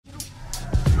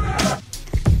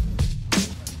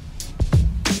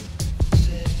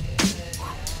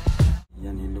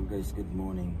Good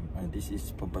morning. This is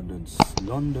Mamadodz,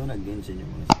 London again sa inyo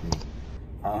mga screen.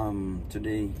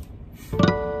 Today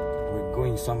we're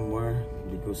going somewhere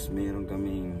because mayroon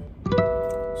kaming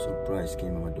surprise kay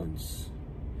Mamadodz.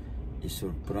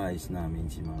 I-surprise namin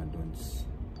si Mamadodz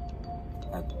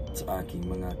at sa aking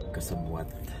mga kasabwat.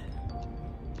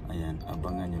 Ayan,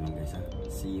 abangan nyo lang guys ha.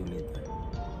 See you later.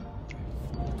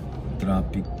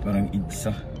 Traffic parang igsa.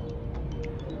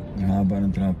 Ang haba ng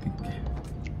traffic.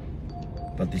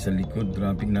 Pati sa likod,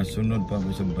 traffic, nasunod pa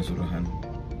ako sa basurahan.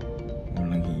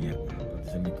 Walang hiya. Pati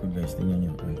sa likod guys, tingnan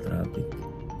nyo ang traffic.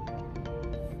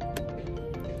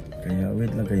 Kaya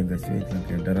wait lang kayo guys, wait lang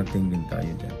kayo. Darating din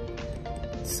tayo dyan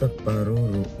sa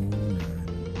paruroonan.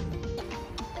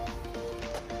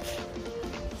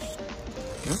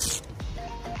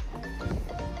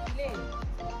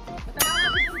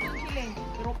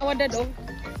 Wadad oh.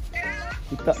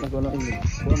 Kita na ko na ini.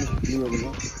 Kuha mo liyo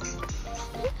mo.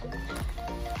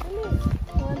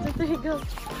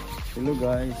 Hello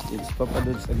guys, it's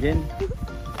Mamadodz again.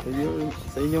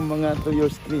 Sa inyong mga to your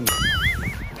screen.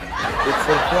 It's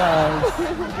surprise.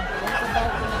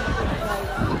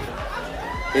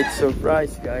 It's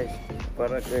surprise guys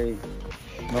para kay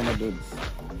Mamadodz.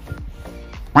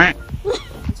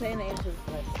 China yung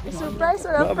surprise. Surprise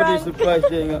or a Mabadi prank? surprise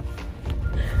din nga.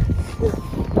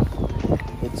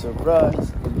 It's surprise.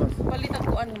 Palitan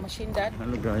ko ang machine dad.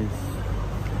 Hello guys.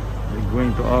 We're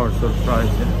going to our surprise.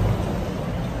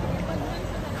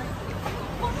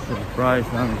 Surprise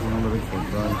namin si Mamadodz.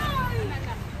 Surprise.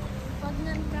 Pag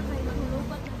nanka kayo,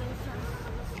 hulupat na daw siya.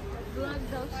 Vlog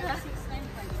daw siya.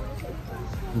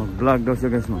 Mag-vlog daw siya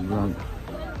guys, mag-vlog.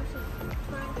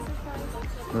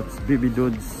 That's Baby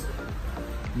Dodz,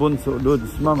 Bunso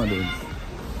Dodz, Mamadodz.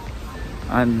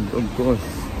 And of course,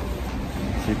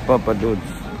 si Papa Dodz.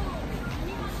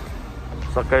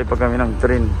 Sakay pa kami ng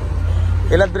train.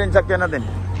 Ilan train sakyan natin?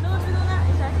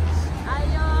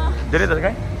 Dito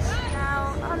sakay?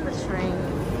 Now on the train.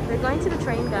 We're going to the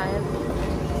train, guys.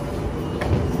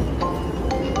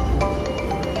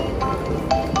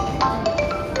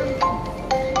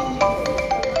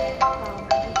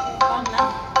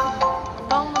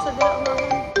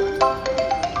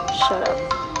 Shut up.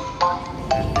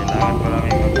 Kailangan pa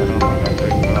namin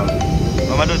mag-underground.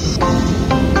 Mamadodz!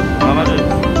 Mamadodz!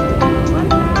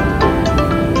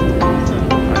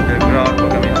 Underground pa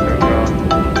kami, underground.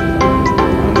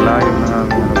 Ang layo na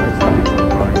namin guys, kami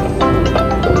surprise.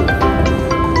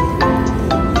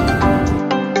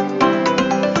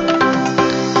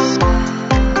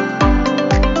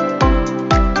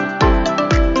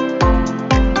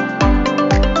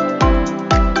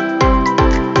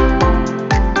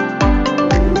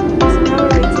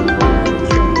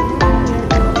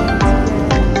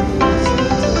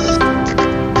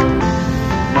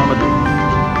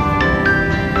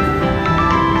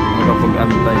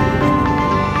 Antay.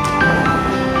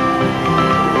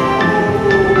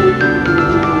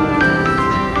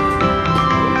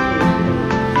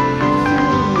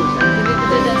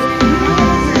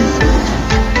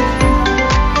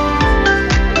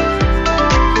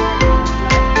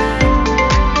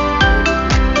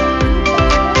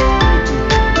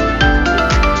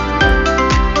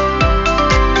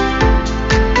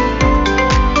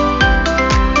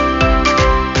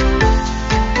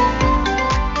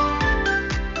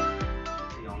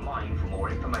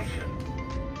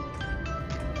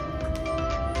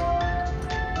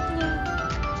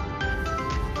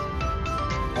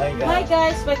 Hi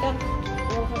guys, welcome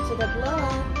to the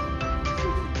vlog.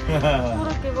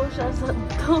 Puro kibaw siya sa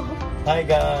to. Hi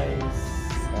guys.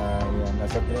 Yan,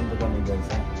 nasa train po kami guys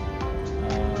ha.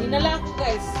 Dinala ako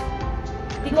guys.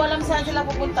 Hindi ko alam saan sila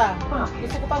pupunta.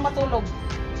 Gusto ko pang matulog.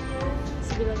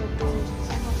 Sige lang ito.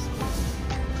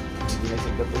 Hindi na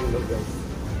siya katulog guys.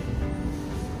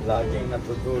 Laging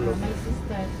natutulog. My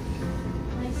sister.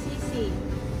 My sisi.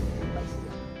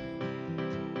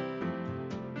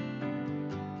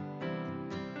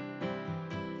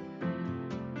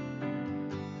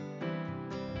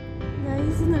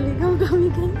 Guys, naligaw kami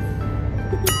guys.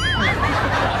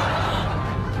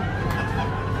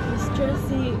 Stress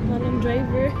si manang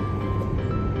driver.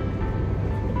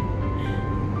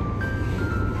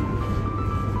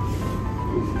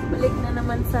 Balik na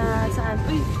naman saan?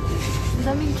 Uy! Ang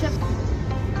daming chef.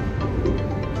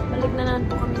 Balik na naman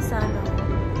po kami sa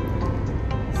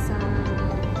sa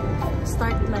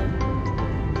start line.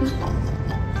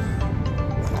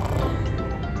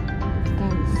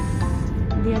 Guys,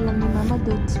 hindi alam ni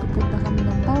Mamadodz, pupunta kami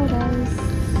ng paradise.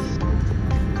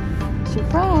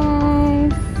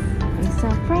 Surprise! It's a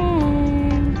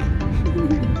prank!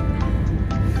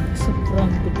 Sa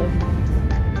prank ito.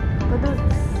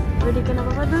 Mamadodz, ready ka na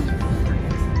Mamadodz?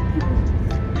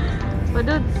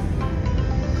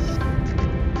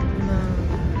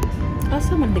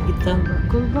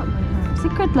 Kurba man ha.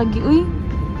 Secret lagi, uy.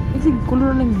 Kasi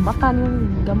kulor lang baka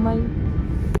yung gamay.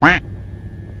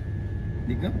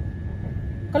 Di ka?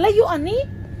 Kalayo ani?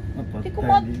 Apa? Di ko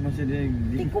ma- Di masih dia.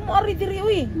 Di ko maari diri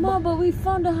uy. Ma, but we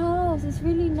found a house. It's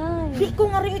really nice. Di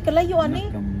ko ngari uy kalayo ani.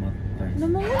 Nakamatay.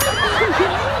 Namangulit ka.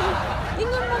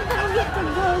 Ingon man ka ulit ka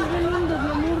guys. Nalindog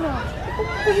na mura. Di ko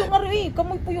puyo ngari uy.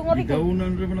 Kamoy puyo ngari ko.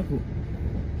 Gaunan rin man ako.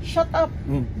 Shut up.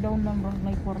 Oh. Down lang bro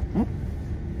na kwarto.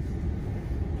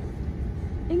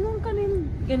 Ingon ka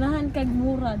rin. Ganahan kag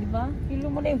mura, di ba?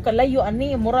 Kilo mo na yung kalayo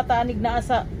ani. Mura ta anig na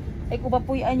asa. Ay ko ba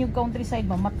puyan yung countryside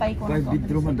mamatay ko 5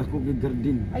 bedroom man dako kay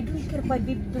garden. I don't care 5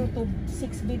 bedroom to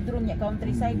 6 bedroom niya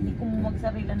countryside. Di ko mo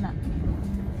magsarila na.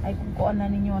 Ay kung kuan na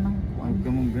ninyo nang kuan.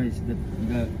 Come on guys,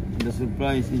 the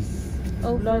surprise is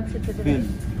Oh, Lord,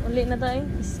 filled. uli na tayo.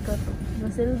 Iska to.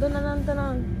 Masildo na lang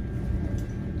tanong.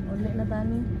 Uli na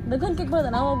tani. Dagan kay ba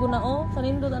tanawa guna o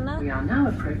kanindo na.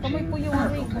 Kamoy puyo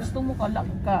ngari. Gusto mo kalak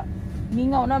ka.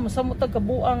 Mingaw na masamot tag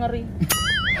kabuang ngari.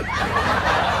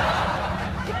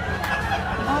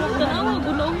 Tanawa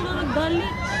guna o na nagdali.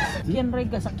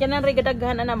 Sakyan rega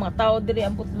daghan na mga tao diri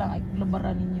ambot lang ay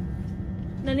labaran ninyo.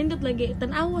 Nalindot lagi.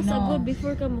 Tanawa sa No. good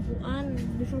before ka mukuan.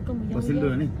 Before ka muyaw.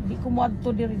 Basildo ni. Di ko mo adto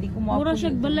diri, di ko mo. Mura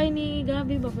siya balay ni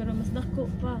Gabi ba pero mas dako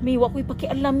pa. Mi wa ko'y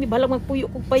pakialam mi balag magpuyo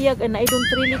kog payag and I don't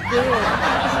really care.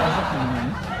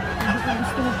 Hindi ko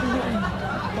gusto magpuyo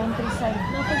countryside.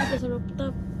 Napag ka sa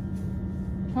rooftop.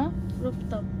 Ha?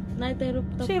 Rooftop. Night ay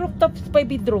rooftop. Say rooftop 5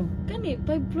 bedroom. Kani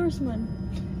 5 floors man.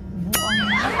 Buang.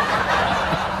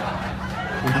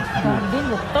 Garden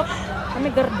rooftop. Kami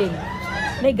garden.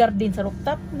 May garden sa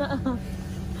rooftop. Na.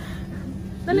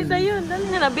 Dali tayo, dali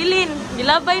na nabilin.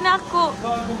 Gilabay na ako.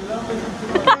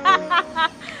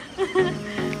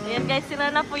 Ayan guys,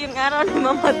 sila na po yung araw ni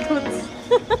Mamadodz.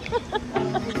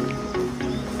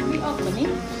 May off ba ni?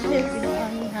 Yes,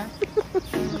 pinaangi ha.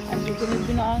 Ay, ko nang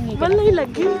pinaangi. Balay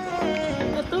lagi.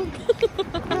 Natulog.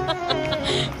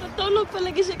 Natulog pa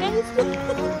lagi siya guys.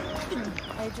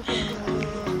 Ay, ko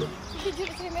sige,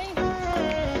 sige, may.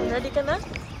 Ready ka na?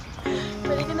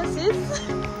 Ready ka na sis?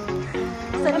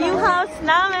 Sa new house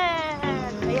namin.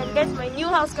 Ayan guys, may new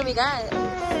house kami guys.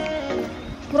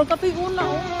 Murag katoy una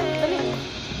oh. Dali.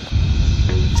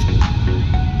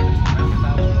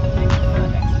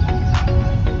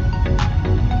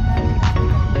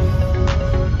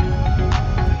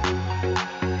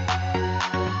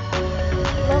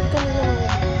 Love ka nila.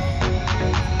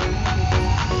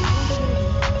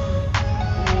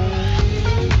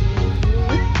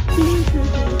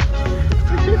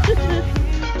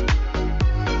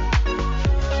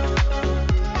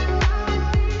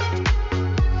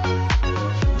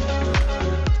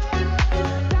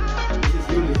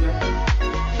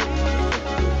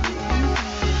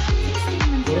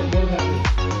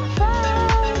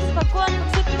 Guys, pagkuhan ng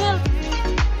seatbelt.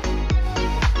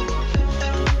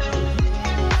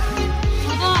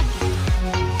 Mamadodz.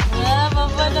 Yeah,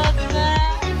 Mamadodz na.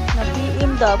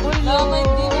 Na-BMW. Oh, my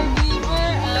beaver.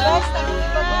 Guys,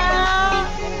 nag-iba-iba.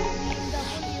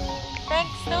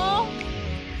 Thanks to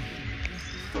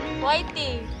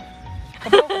Whitey.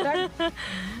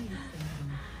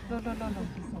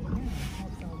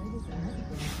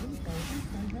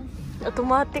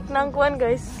 Automatic na ang kuhan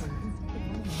guys.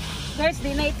 Guys,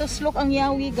 di na ito slok ang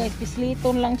yawi guys.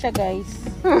 Pisliton lang siya guys.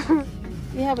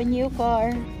 We have a new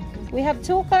car. We have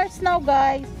 2 cars now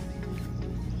guys.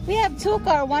 We have 2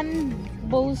 cars. 1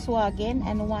 Volkswagen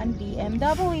and 1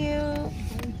 BMW.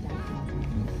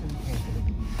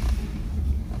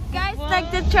 Guys,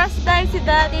 nagtitrust tayo si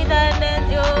Daddy na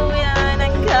uuwi